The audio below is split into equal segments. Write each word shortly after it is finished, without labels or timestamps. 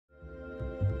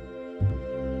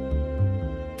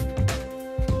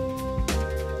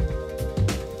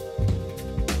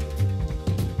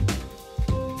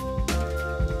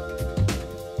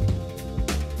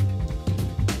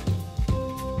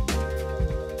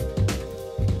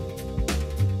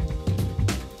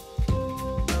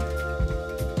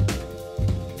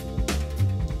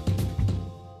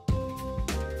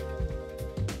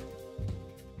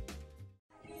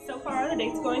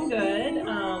going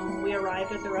good. We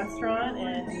arrived at the restaurant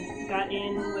and got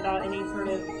in without any sort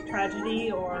of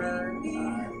tragedy or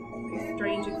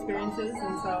strange experiences,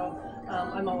 and so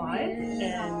I'm alive,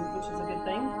 and which is a good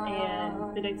thing.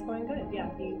 And the date's going good. Yeah,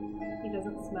 he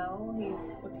doesn't smell. He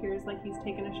appears like he's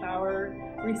taken a shower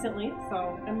recently,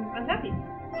 so I'm happy.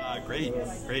 Great.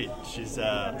 She's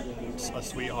a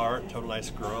sweetheart, total nice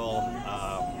girl.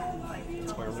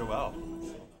 It's going really well.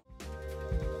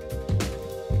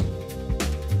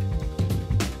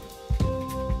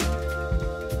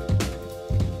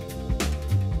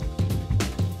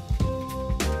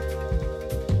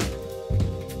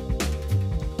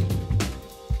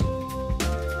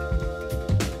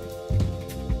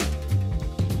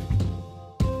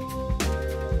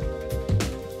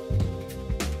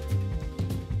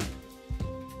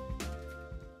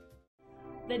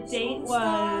 The date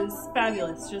was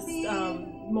fabulous, just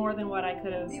more than what I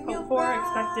could have hoped for,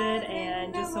 expected,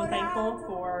 and just so thankful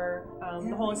for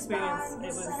the whole experience.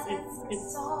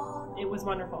 It was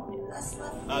wonderful.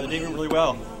 The date went really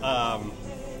well,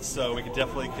 so we could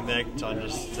definitely connect on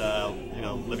just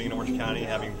living in Orange County,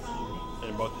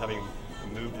 both having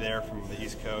moved there from the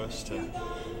East Coast, and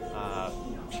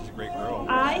she's a great girl.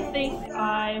 I think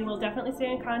I will definitely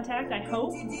stay in contact. I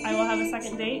hope I will have a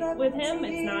second date with him.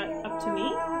 It's not up to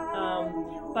me,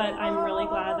 but I'm really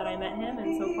glad that I met him,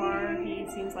 and so far he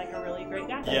seems like a really great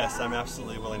guy. Yes, I'm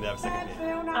absolutely willing to have a second date.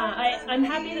 I'm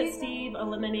happy that Steve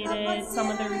eliminated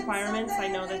some of the requirements. I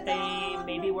know that they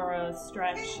maybe were a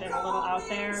stretch and a little out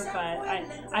there,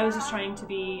 but I was just trying to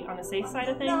be on the safe side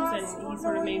of things, and he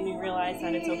sort of made me realize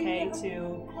that it's okay to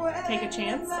take a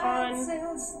chance on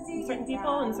certain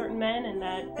people and certain men, and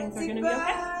that things are going to be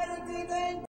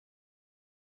okay.